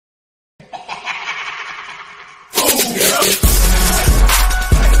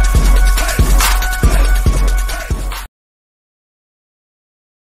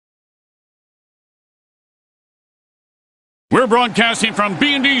We're broadcasting from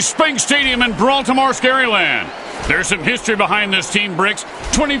B&D Spank Stadium in Baltimore, Scaryland. There's some history behind this team, Bricks.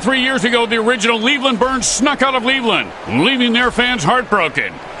 23 years ago, the original Cleveland Burns snuck out of Cleveland, leaving their fans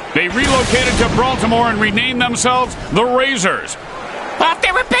heartbroken. They relocated to Baltimore and renamed themselves the Razors. Well, if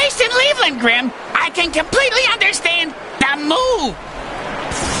they were based in Cleveland, Grim, I can completely understand the move.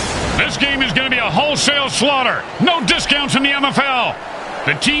 This game is going to be a wholesale slaughter. No discounts in the MFL.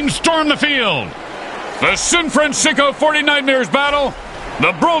 The team stormed the field. The San Francisco 49ers battle,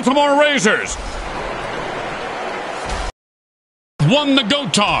 the Baltimore Razors won the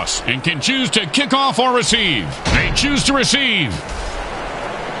goat toss and can choose to kick off or receive. They choose to receive.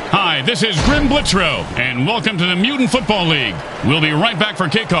 Hi, this is Grim Blitzrow, and welcome to the Mutant Football League. We'll be right back for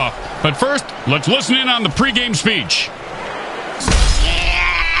kickoff, but first, let's listen in on the pregame speech.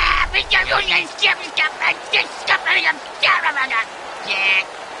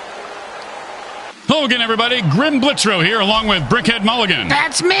 Hello again, everybody. Grim Blitzrow here, along with Brickhead Mulligan.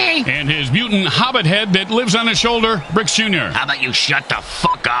 That's me. And his mutant hobbit head that lives on his shoulder, Bricks Jr. How about you shut the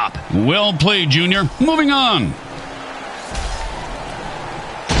fuck up? Well played, Junior. Moving on.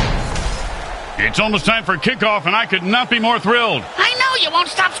 It's almost time for kickoff, and I could not be more thrilled. I know, you won't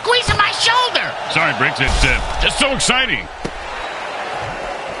stop squeezing my shoulder. Sorry, Bricks. It's just so exciting.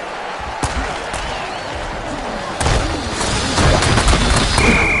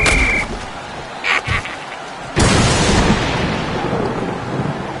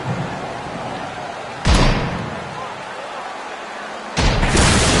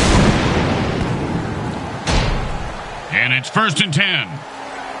 And it's 1st and 10.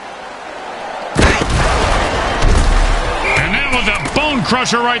 And that was a bone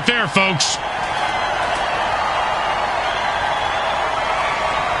crusher right there, folks.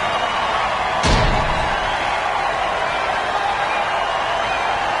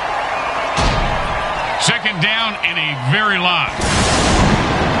 Second down and a very lot.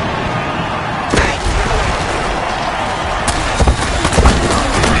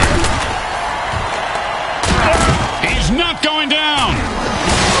 Not going down.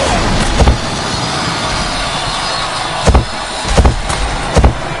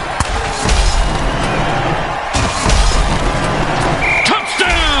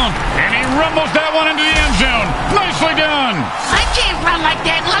 Touchdown! And he rumbles that one into the end zone. Nicely done. I can't run like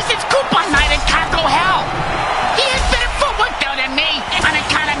that unless it's coupon night at Taco Hell. He has better footwork though than me, and it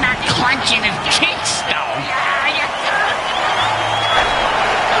kind of not clenching his cheeks though.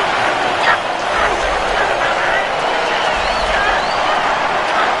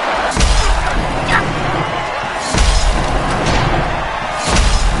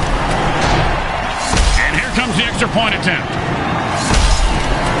 Comes the extra point attempt.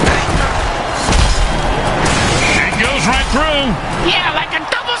 It goes right through. Yeah, like a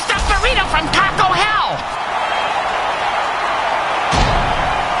double-stuffed burrito from Taco Hell.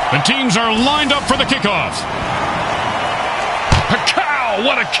 The teams are lined up for the kickoff. Pacow!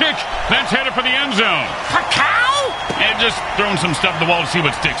 What a kick! That's headed for the end zone. Pacow? And just throwing some stuff at the wall to see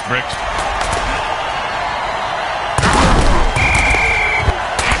what sticks, Bricks.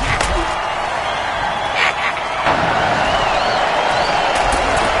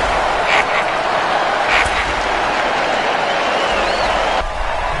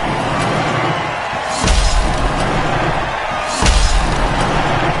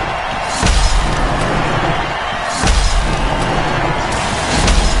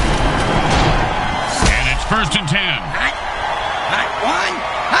 First and 10. Hot one,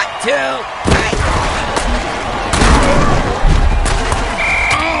 hot two.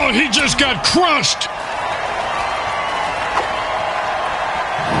 Oh, he just got crushed.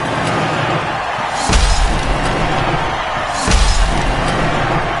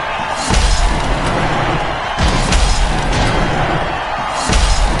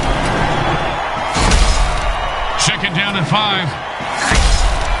 Second down and 5.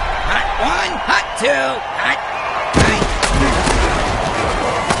 Hot one, hot two.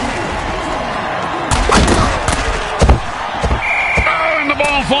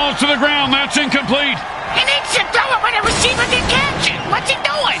 Ball falls to the ground. That's incomplete. He needs to throw it when the receiver can catch it. What's he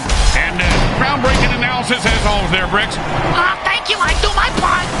doing? And groundbreaking analysis as always there, Bricks. Thank you. I do my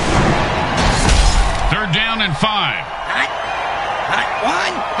part. Third down and 5. Hot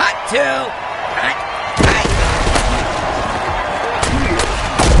one, hot two.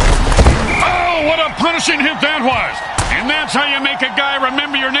 Oh, what a punishing hit that was. And that's how you make a guy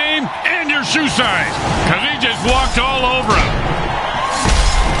remember your name and your shoe size. Because he just walked all over him.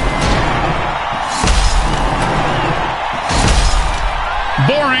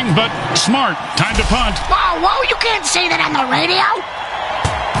 Boring, but smart. Time to punt. Whoa, you can't say that on the radio.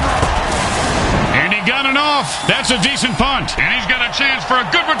 And he got it off. That's a decent punt. And he's got a chance for a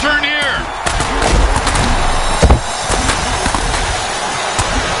good return here.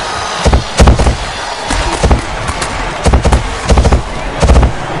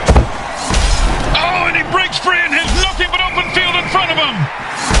 Oh, and he breaks free and has nothing but open field in front of him.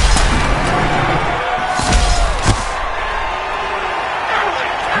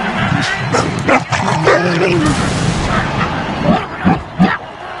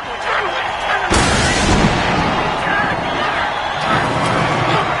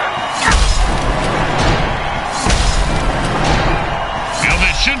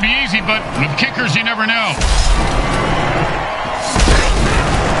 Should be easy, but with kickers, you never know.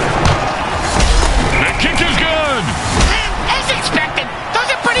 The kick is good. As expected, those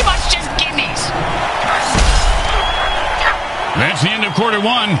are pretty much just gimmies. That's the end of quarter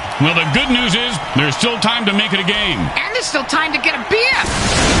one. Well, the good news is there's still time to make it a game. And there's still time to get a beer.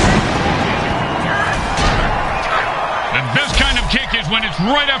 The best kind of kick is when it's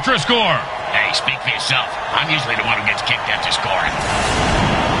right after a score. Hey, speak for yourself. I'm usually the one who gets kicked after scoring.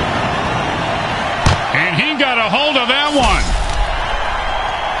 And he got a hold of that one.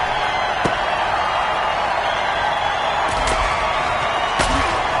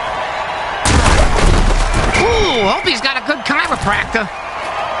 Ooh, hope he's got a good chiropractor.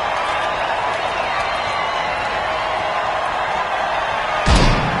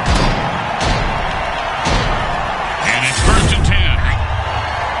 And it's 1st and 10.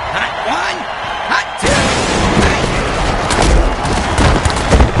 Hot one, hot two.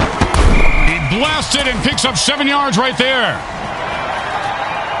 He blasted and picks up 7 yards right there.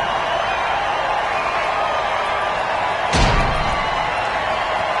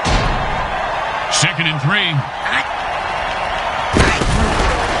 Second and 3. Hot.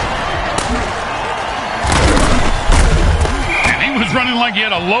 And he was running like he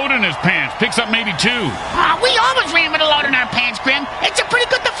had a load in his pants. Picks up maybe 2. We always ran with a load in our pants, Grim. It's a pretty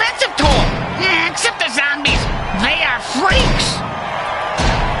good defensive tool. Except the zombies. They are freaks.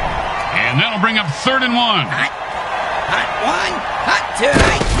 And that'll bring up 3rd and 1. Hot one, hot two.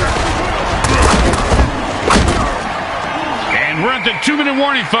 And we're at the 2-minute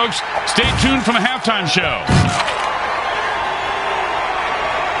warning, folks. Stay tuned for the halftime show.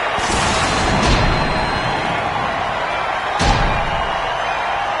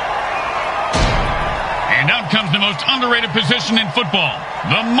 And out comes the most underrated position in football,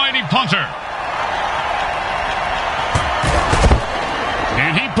 the mighty punter.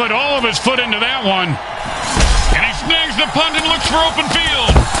 And he put all of his foot into that one. And he snags the punt and looks for open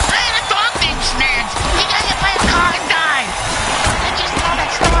field. Man, a dog named Snags. He got hit by a car and died. I just know that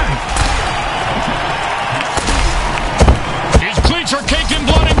story. His cleats are caked in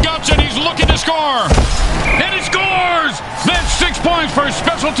blood and guts, and he's looking to score. And he scores! That's 6 points for his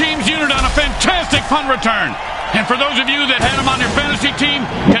special teams unit on a fantastic punt return. And for those of you that had him on your fantasy team,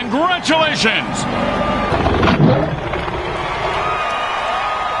 congratulations!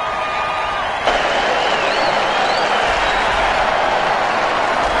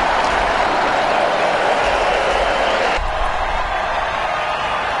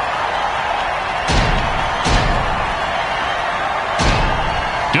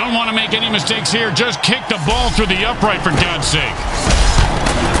 Don't want to make any mistakes here. Just kick the ball through the upright, for God's sake.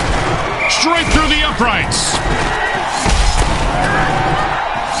 Straight through the uprights.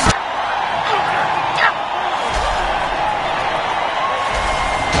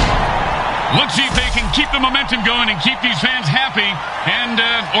 Let's see if they can keep the momentum going and keep these fans happy and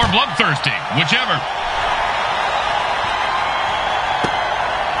or bloodthirsty, whichever.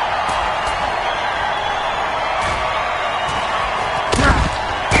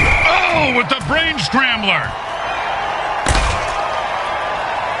 Oh, with the brain scrambler.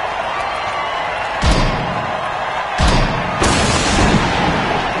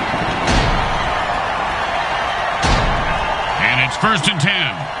 And it's 1st and 10.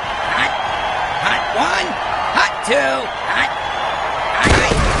 Hot one, hot two, hot.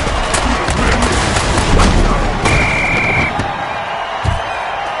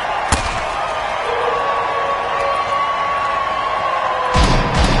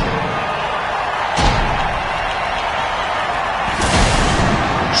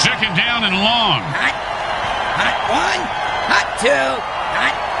 Second down and long. Hot one, hot two,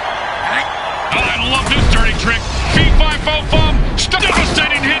 hot. Oh, I love this dirty trick. Fee-fi-fo-fum.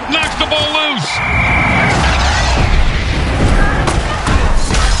 Devastating hit knocks the ball loose.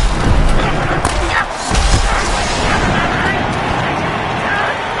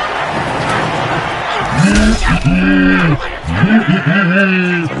 Okay,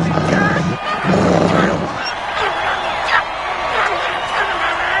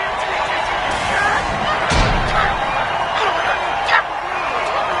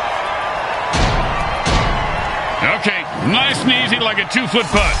 nice and easy like a 2-foot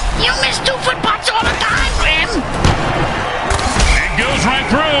putt. You miss 2-foot putts all the time, Grim. It goes right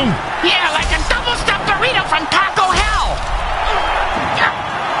through. Yeah, like a double-stuffed burrito from Taco Hell.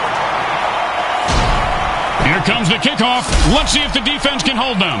 Here comes the kickoff. Let's see if the defense can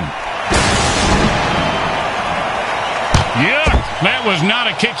hold them. Yuck! That was not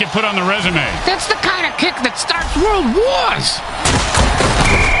a kick you put on the resume. That's the kind of kick that starts world wars.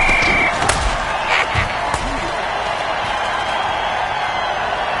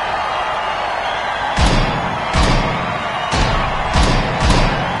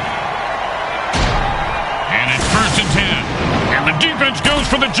 Defense goes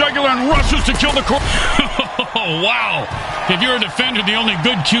for the jugular and rushes to kill the core. Oh, wow. If you're a defender, the only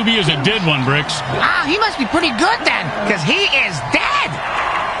good QB is a dead one, Bricks. Wow, he must be pretty good then, because he is dead.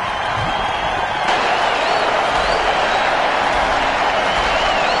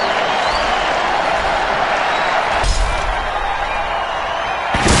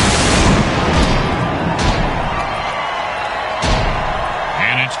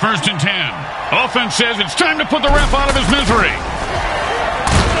 And it's 1st and 10. Offense says it's time to put the ref out of his misery.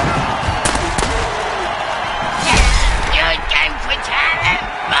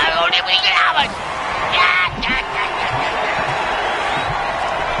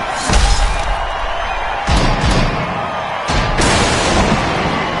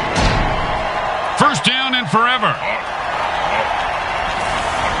 First down and forever.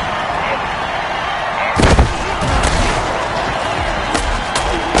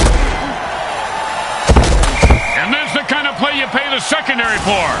 And that's the kind of play you pay the secondary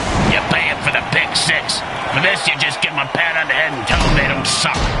for. You pay it for the pick six. For this, you just give them a pat on the head and tell them they don't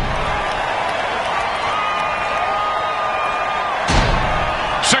suck.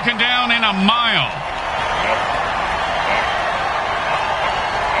 Second down and a mile.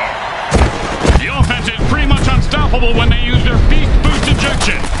 The offense is pretty much unstoppable when they use their beast boost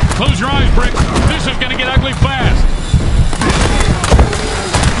injection. Close your eyes, Brick. This is going to get ugly fast.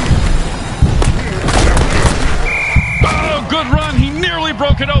 Oh, good run. He nearly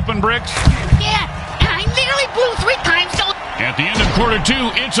broke it open, Bricks. Yeah, and I nearly blew 3 times, so... At the end of quarter 2,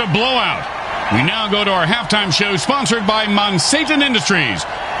 it's a blowout. We now go to our halftime show sponsored by Monsatan Industries,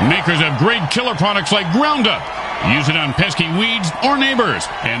 makers of great killer products like Groundup. Use it on pesky weeds or neighbors,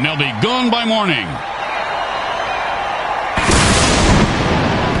 and they'll be gone by morning.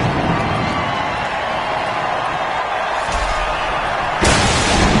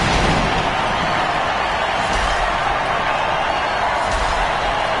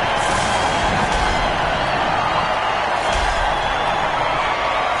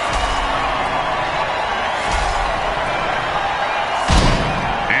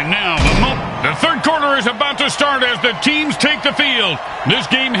 The third quarter is about to start as the teams take the field. This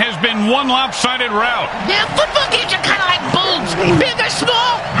game has been one lopsided rout. Yeah, football games are kind of like boobs. Big or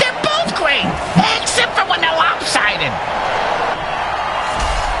small, they're both great. Except for when they're lopsided.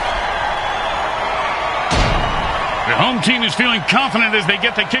 The home team is feeling confident as they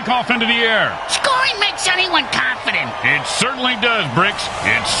get the kickoff into the air. Scoring makes anyone confident. It certainly does, Bricks.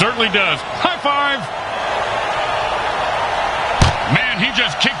 It certainly does. High five. Man, he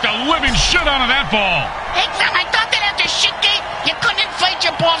just kicked the living shit out of that ball. Hey, Grim, I thought that after Shitgate, you couldn't inflate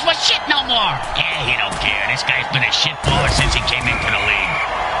your balls with shit no more. Yeah, he don't care. This guy's been a shit baller since he came into the league.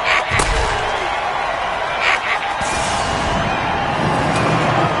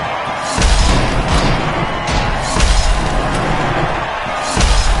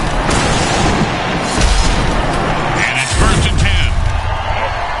 And it's 1st and 10.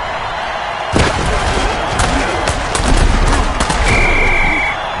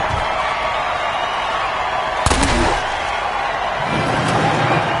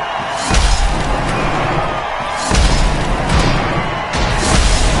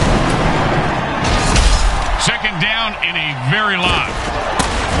 Down in a very lot.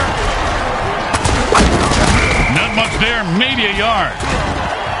 Not much there, maybe a yard.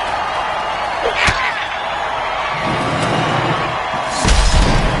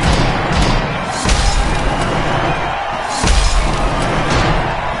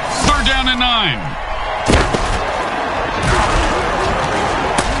 Third down and 9.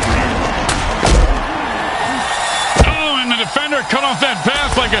 Defender cut off that pass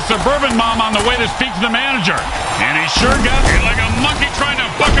like a suburban mom on the way to speak to the manager. And he sure got it like a monkey trying to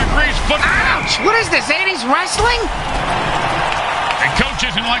buck a grease foot. Ouch! What is this, 80s wrestling? The coach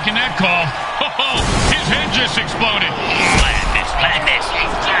isn't liking that call. His head just exploded. Plan this.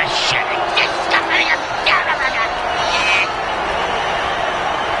 Oh, shit.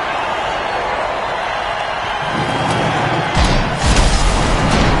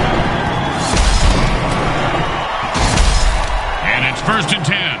 And it's 1st and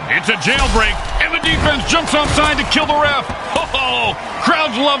 10. It's a jailbreak, and the defense jumps offside to kill the ref.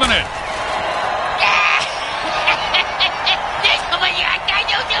 Crowd's loving it.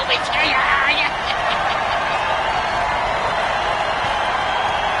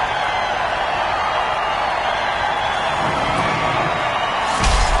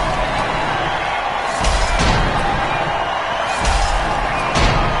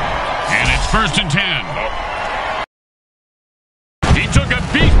 And it's 1st and 10. He took a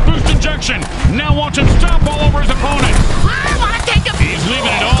beast boost injection. Now watch him stomp all over his opponent. I want to take a... He's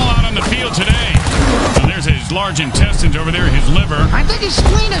leaving it all out on the field today. And there's his large intestines over there, his liver. I think his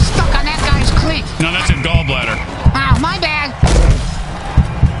spleen is stuck on that guy's cleat. No, that's his gallbladder. Oh, my bad.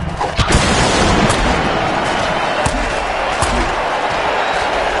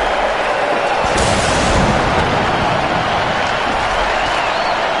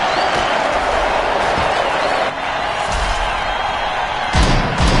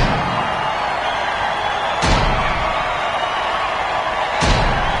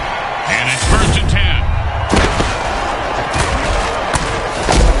 And it's 1st and 10.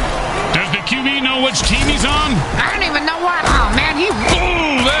 Does the QB know which team he's on? I don't even know what. Oh, man, he...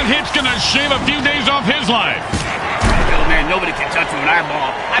 Ooh, that hit's gonna shave a few days off his life. Little man, nobody can touch me with an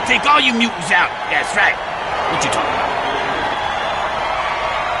eyeball. I take all you mutants out. That's right. What you talking about?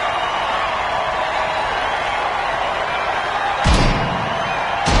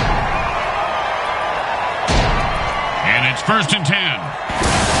 And it's 1st and 10.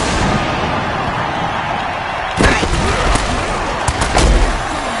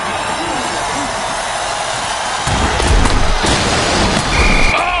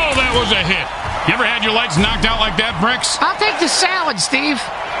 Was a hit. You ever had your lights knocked out like that, Bricks? I'll take the salad, Steve.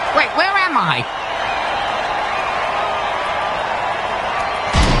 Wait, where am I?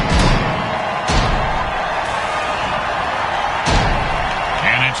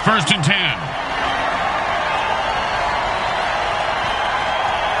 And it's 1st and 10.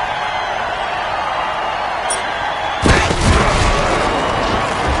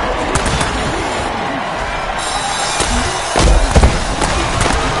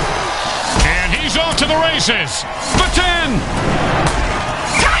 To the races. The 10.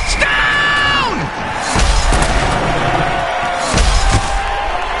 Touchdown!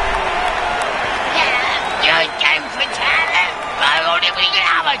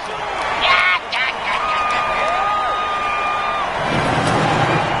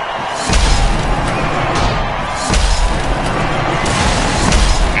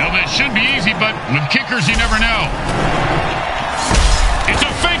 Well, this should be easy, but with kickers, you never know. It's a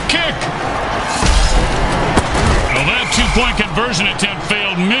fake kick. Well, that two-point conversion attempt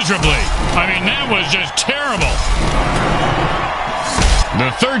failed miserably. I mean, that was just terrible. The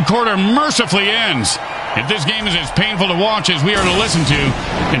third quarter mercifully ends. If this game is as painful to watch as we are to listen to,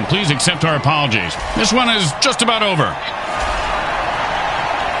 then please accept our apologies. This one is just about over.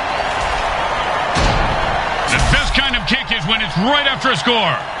 The best kind of kick is when it's right after a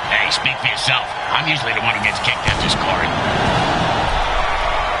score. Hey, speak for yourself. I'm usually the one who gets kicked after scoring.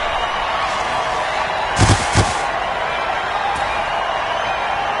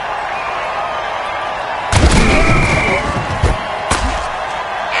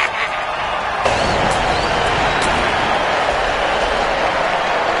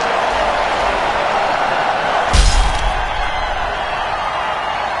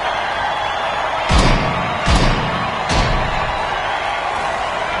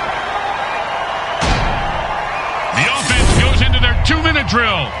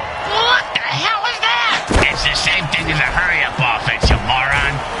 Drill. What the hell is that? It's the same thing as a hurry-up offense, you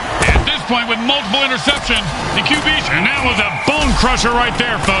moron. At this point, with multiple interceptions, the QB... And that was a bone crusher right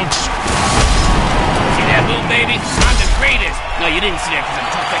there, folks. See that move, baby? I'm the greatest. No, you didn't see that because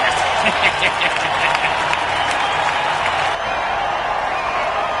I'm too fast.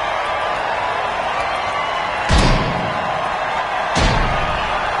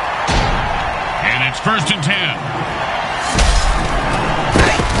 And it's 1st and 10.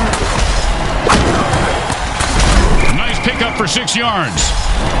 Pickup for 6 yards.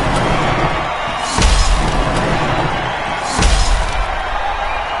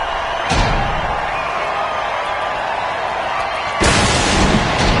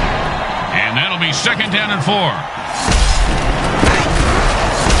 And that'll be 2nd down and 4.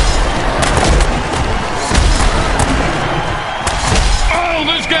 Oh, Oh,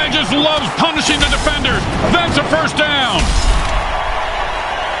 this guy just loves punishing the defenders. That's a first down.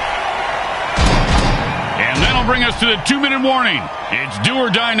 And that'll bring us to the 2-minute warning. It's do or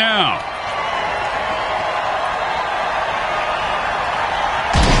die now.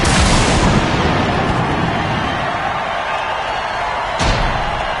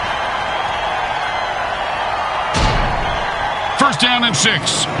 First down and 6.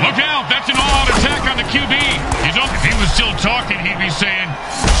 Look out, that's an all-out attack on the QB. If he was still talking, he'd be saying,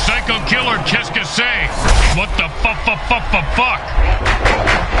 Psycho Killer, qu'est-ce que c'est? What the fuck?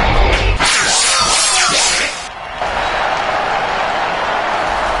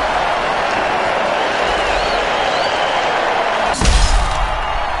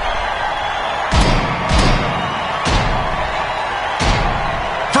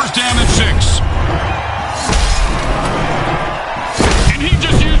 First down and 6.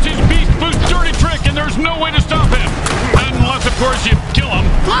 And there's no way to stop him. Unless, of course, you kill him.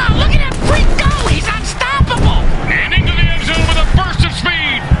 Wow, look at that freak go. He's unstoppable. And into the end zone with a burst of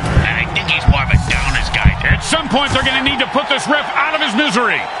speed. I think he's more of a downers guy. At some point, they're going to need to put this ref out of his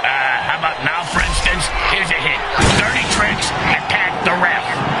misery. How about now, for instance? Here's a hit. Dirty tricks, attack the ref.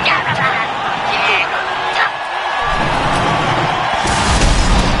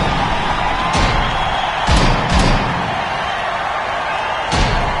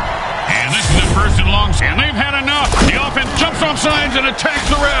 And they've had enough. The offense jumps off sides and attacks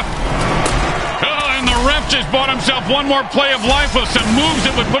the ref. Oh, and the ref just bought himself one more play of life with some moves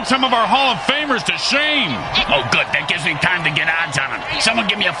that would put some of our Hall of Famers to shame. Oh, good. That gives me time to get odds on him. Someone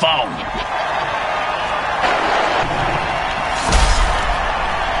give me a phone.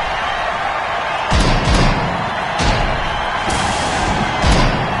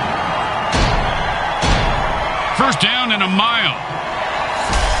 First down and a mile.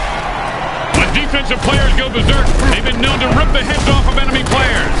 Defensive players go berserk. They've been known to rip the heads off of enemy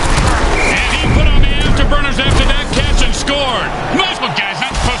players. And he put on the afterburners after that catch and scored. Look, guys,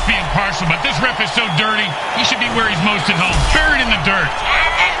 I'm supposed to be impartial, but this ref is so dirty, he should be where he's most at home, buried in the dirt.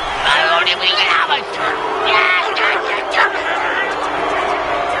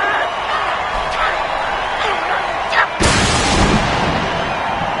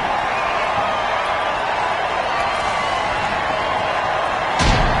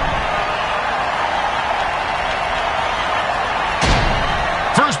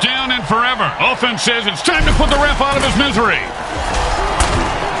 Down and forever. Offense says it's time to put the ref out of his misery.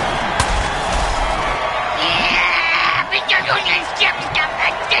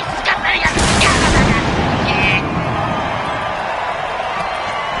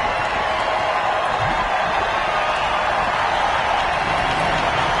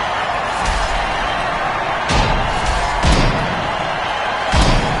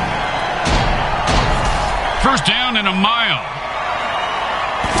 First down and a mile.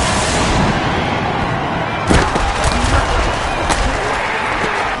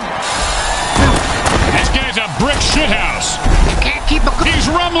 A brick shithouse. Can't keep a... He's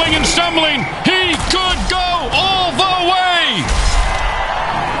rumbling and stumbling. He could go all the way.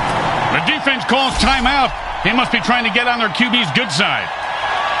 The defense calls timeout. They must be trying to get on their QB's good side.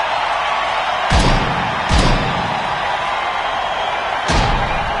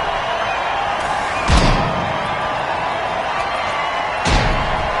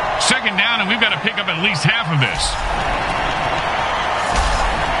 Second down, and we've got to pick up at least half of this.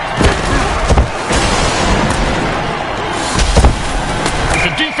 The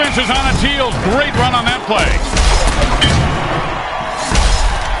defense is on its heels. Great run on that play.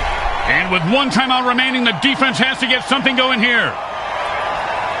 And with one timeout remaining, the defense has to get something going here.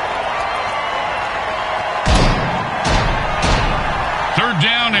 Third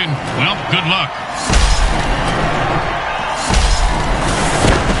down and, well, good luck.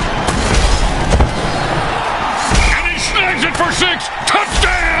 And he snags it for 6.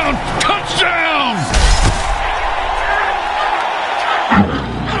 Touchdown! Touchdown!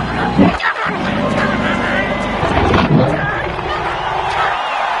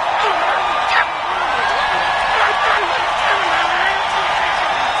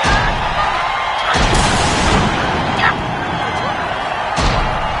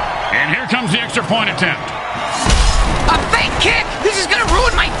 The extra point attempt. A fake kick! This is going to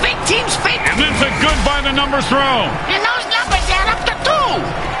ruin my fake team's fake. And then it's a good by the numbers throw. And those numbers add up to 2.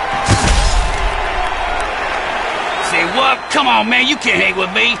 Say what? Come on, man. You can't hang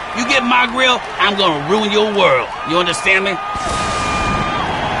with me. You get my grill, I'm going to ruin your world. You understand me?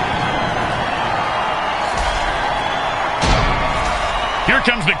 Here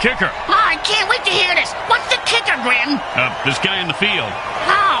comes the kicker. Oh, I can't wait to hear this. What's the kicker, Grim? This guy in the field.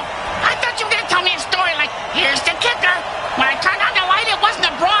 Oh, I thought you were going to tell me a story like, here's the kicker. When I turned on the light, it wasn't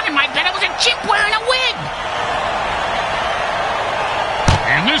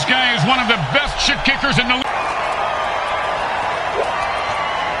best shit kickers in the league.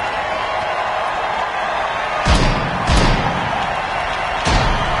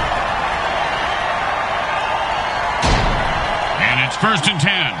 And it's 1st and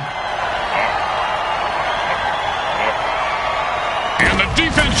 10. And the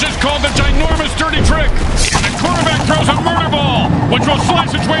defense just called the ginormous dirty trick. And the quarterback throws a murder ball, which will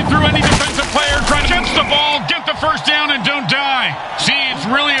slice its way through any defensive player trying to catch the ball, get the first down, and don't die. See, it's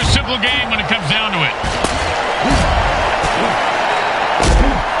really a simple game when it comes down to it.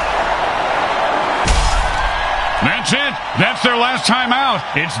 That's it. That's their last time out.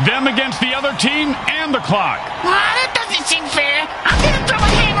 It's them against the other team and the clock. That doesn't seem fair. I'm going to throw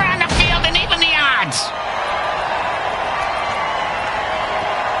a hammer on the field and even the odds.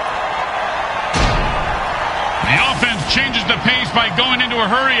 The offense changes the pace by going into a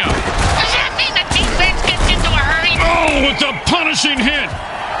hurry-up. Does that mean the defense gets into a hurry? Oh, it's a punishing hit.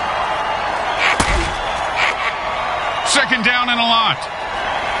 2nd down and a lot.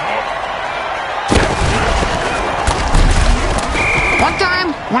 One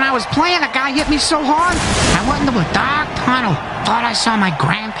time, when I was playing, a guy hit me so hard, I went into a dark tunnel. Thought I saw my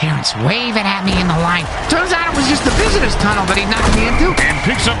grandparents waving at me in the line. Turns out it was just the visitor's tunnel that he knocked me into. And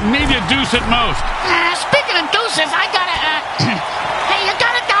picks up maybe a deuce at most. Speaking of deuces, I got a, hey, you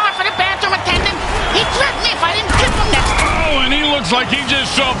got $1 for the bathroom attendant? He threatened me if I didn't tip him next time. Oh, and he looks like he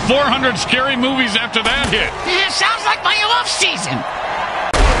just saw 400 scary movies after that hit. Yeah, sounds like my off season.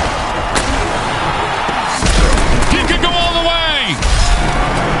 He could go all the way.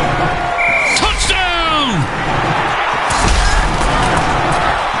 Touchdown!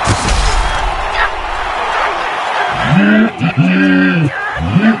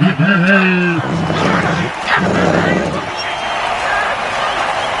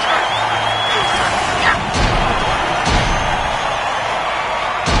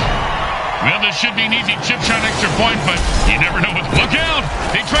 Well, this should be an easy chip shot extra point, but you never know. Look out!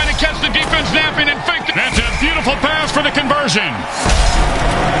 They try to catch the defense napping and fake it. That's a beautiful pass for the conversion.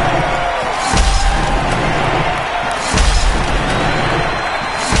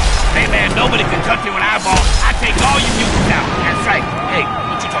 Hey, man, nobody can touch me with eyeball. I take all you mutants out. That's right. Hey,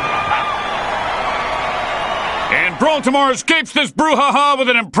 what you talking about, pal? And Baltimore escapes this brouhaha with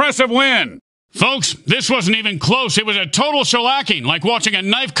an impressive win. Folks, this wasn't even close. It was a total shellacking, like watching a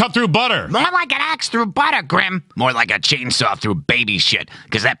knife cut through butter. More like an axe through butter, Grim. More like a chainsaw through baby shit,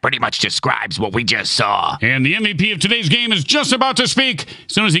 because that pretty much describes what we just saw. And the MVP of today's game is just about to speak.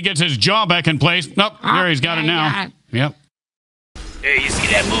 As soon as he gets his jaw back in place. Oh, there he's got it now. Yep. Hey, you see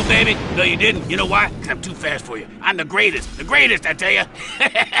that move, baby? No, you didn't. You know why? 'Cause I'm too fast for you. I'm the greatest, I tell you.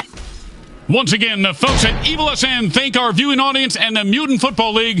 Once again, the folks at Evil SN thank our viewing audience and the Mutant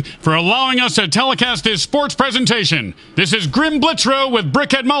Football League for allowing us to telecast this sports presentation. This is Grim Blitzrow with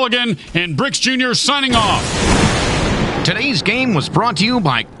Brickhead Mulligan and Bricks Jr. signing off. Today's game was brought to you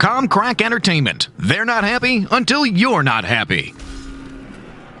by Comcrack Entertainment. They're not happy until you're not happy.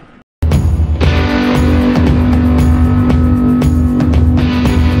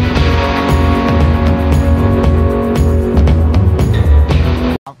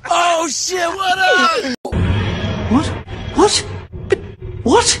 Oh shit, what up? What? What?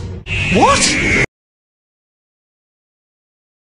 What? What?